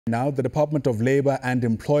Now, the Department of Labour and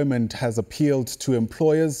Employment has appealed to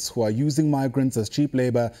employers who are using migrants as cheap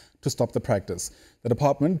labour to stop the practice. The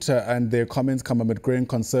department and their comments come amid growing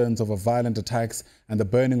concerns over violent attacks and the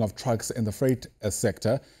burning of trucks in the freight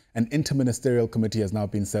sector. An Inter-Ministerial Committee has now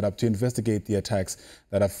been set up to investigate the attacks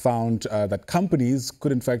that have found that companies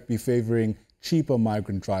could in fact be favouring cheaper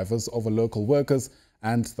migrant drivers over local workers,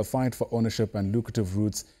 and the fight for ownership and lucrative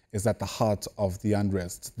routes is at the heart of the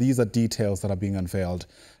unrest. These are details that are being unveiled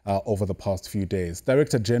over the past few days.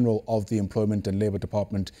 Director General of the Employment and Labour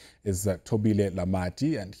Department is Thobile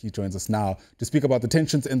Lamati, and he joins us now to speak about the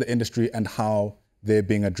tensions in the industry and how they're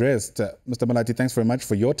being addressed. Mr. Malati, thanks very much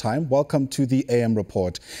for your time. Welcome to the AM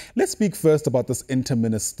Report. Let's speak first about this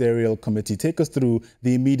Inter-Ministerial Committee. Take us through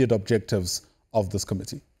the immediate objectives of this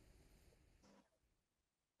committee.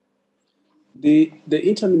 The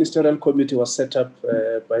Inter-Ministerial Committee was set up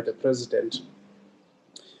by the President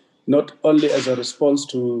not only as a response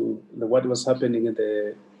to what was happening in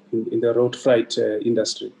the road freight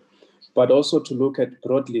industry, but also to look at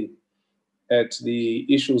broadly at the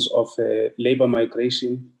issues of labor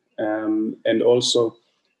migration and also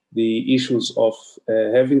the issues of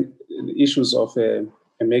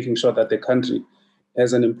making sure that the country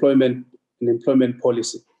has an employment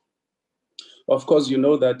policy. Of course, you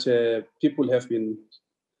know that people have been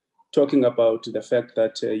talking about the fact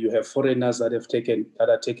that you have foreigners that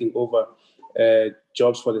are taking over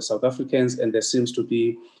jobs for the South Africans, and there seems to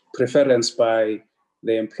be preference by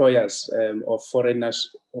the employers of foreign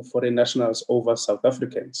nationals over South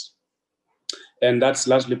Africans, and that's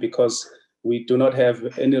largely because we do not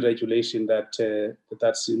have any regulation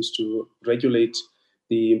that seems to regulate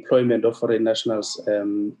the employment of foreign nationals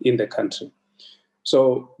in the country.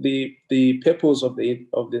 So the purpose of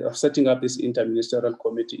setting up this Inter-Ministerial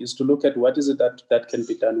Committee is to look at what is it that can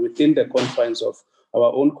be done within the confines of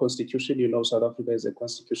our own constitution. You know, South Africa is a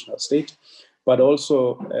constitutional state, but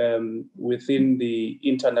also within the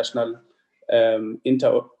international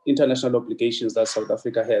obligations that South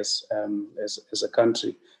Africa has as a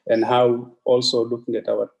country, and how also looking at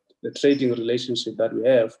the trading relationship that we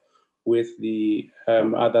have with the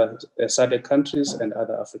other SADC countries and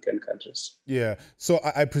other African countries. Yeah, so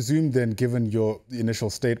I presume then, given your initial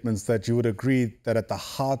statements, that you would agree that at the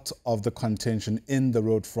heart of the contention in the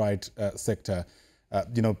road freight sector,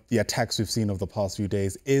 the attacks we've seen over the past few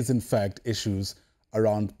days is in fact issues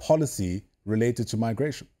around policy related to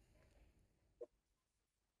migration.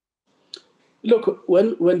 Look,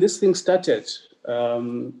 when this thing started,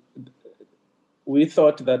 we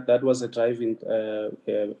thought that was a driving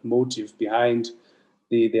motive behind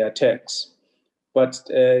the attacks. But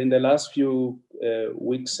in the last few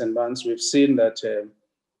weeks and months, we've seen that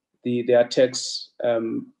the attacks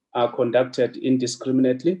are conducted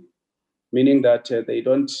indiscriminately, meaning that they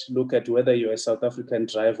don't look at whether you're a South African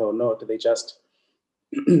driver or not. They just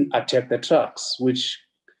attack the trucks, which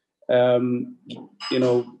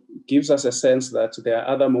gives us a sense that there are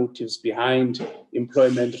other motives behind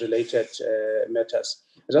employment-related matters.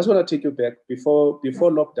 I just want to take you back. Before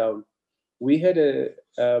lockdown, we had a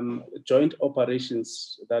joint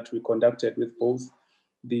operations that we conducted with both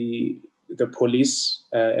the police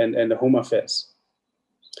and the Home Affairs,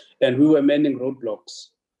 and we were manning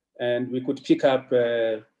roadblocks, and we could pick up,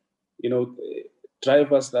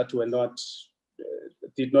 drivers that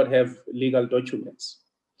did not have legal documents.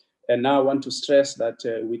 And now I want to stress that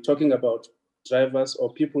we're talking about drivers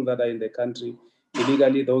or people that are in the country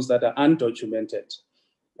illegally, those that are undocumented.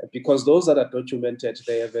 Because those that are documented,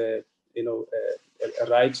 they have a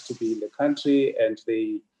right to be in the country, and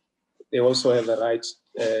they also have a right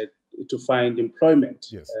to find employment.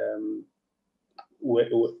 Yes.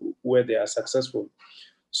 Where they are successful.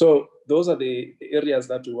 So those are the areas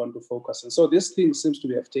that we want to focus on. So this thing seems to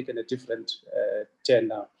have taken a different turn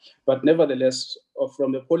now. But nevertheless,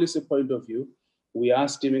 from a policy point of view, we are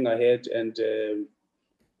steaming ahead, and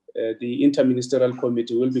the Inter-Ministerial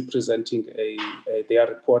Committee will be presenting their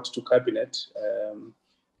report to Cabinet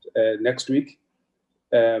next week.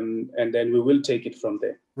 And then we will take it from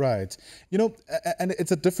there. Right. And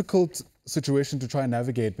it's a difficult situation to try and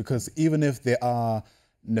navigate, because even if there are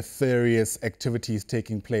nefarious activities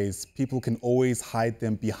taking place, people can always hide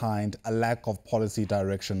them behind a lack of policy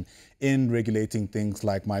direction in regulating things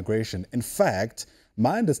like migration. In fact,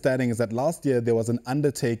 my understanding is that last year there was an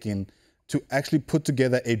undertaking to actually put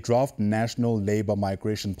together a draft national labour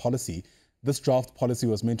migration policy. This draft policy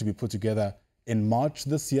was meant to be put together in March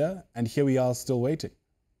this year, and here we are still waiting.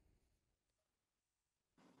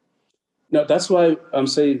 No, that's why I'm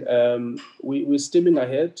saying we're steaming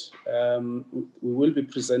ahead. We will be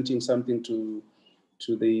presenting something to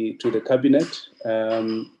the Cabinet,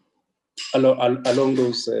 along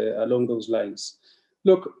those lines.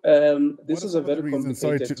 Look, this is a very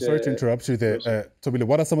complicated... Sorry to interrupt you there, Thobile.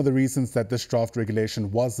 What are some of the reasons that this draft regulation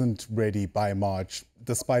wasn't ready by March,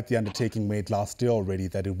 despite the undertaking made last year already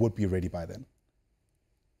that it would be ready by then?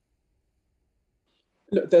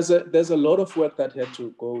 Look, there's a lot of work that had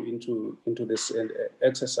to go into this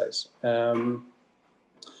exercise.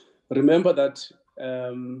 Remember that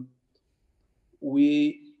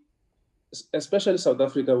we, especially South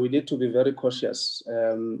Africa, we need to be very cautious.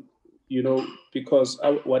 Because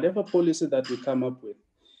whatever policy that we come up with,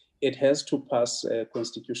 it has to pass a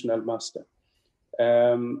constitutional muster.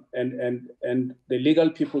 And the legal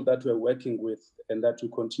people that we're working with and that we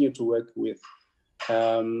continue to work with,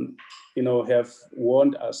 have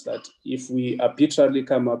warned us that if we arbitrarily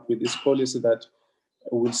come up with this policy that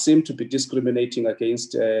will seem to be discriminating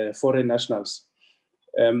against foreign nationals,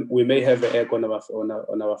 we may have an egg on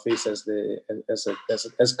our face as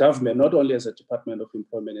government, not only as a Department of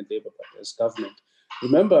Employment and Labour, but as government.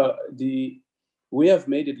 Remember, we have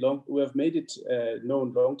made it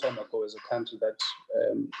known long time ago as a country that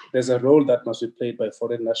there's a role that must be played by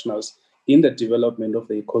foreign nationals in the development of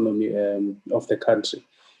the economy of the country.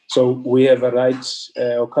 So we have a right,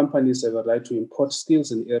 or companies have a right to import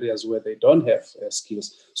skills in areas where they don't have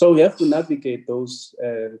skills. So we have to navigate those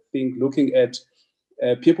things, looking at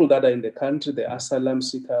people that are in the country, the asylum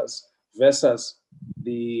seekers, versus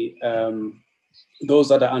the those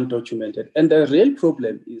that are undocumented. And the real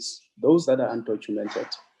problem is those that are undocumented,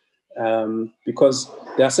 because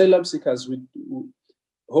the asylum seekers,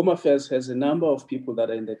 Home Affairs has a number of people that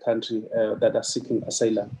are in the country that are seeking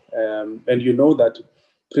asylum. And you know that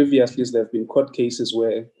previously there have been court cases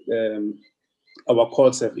where our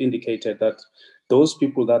courts have indicated that those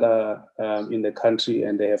people that are in the country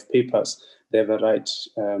and they have papers, they have a right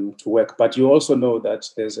to work. But you also know that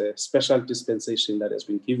there's a special dispensation that has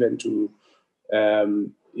been given to,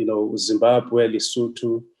 Zimbabwe,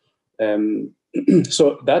 Lesotho.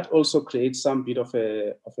 So that also creates some bit of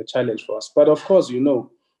a challenge for us. But of course,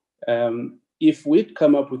 if we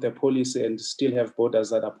come up with a policy and still have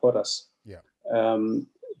borders that are porous,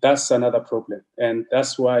 that's another problem. And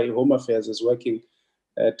that's why Home Affairs is working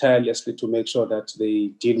tirelessly to make sure that they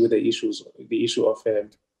deal with the issue of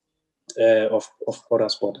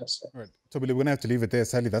porous borders. Right. Thobile, we're going to have to leave it there.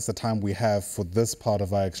 Sadly, that's the time we have for this part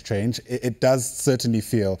of our exchange. It does certainly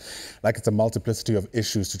feel like it's a multiplicity of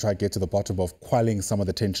issues to try to get to the bottom of quelling some of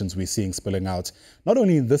the tensions we're seeing spilling out, not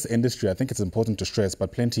only in this industry, I think it's important to stress,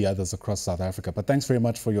 but plenty others across South Africa. But thanks very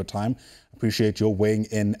much for your time. Appreciate your weighing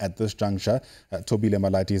in at this juncture. Thobile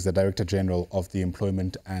Lamati is the Director General of the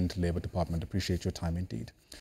Employment and Labour Department. Appreciate your time indeed.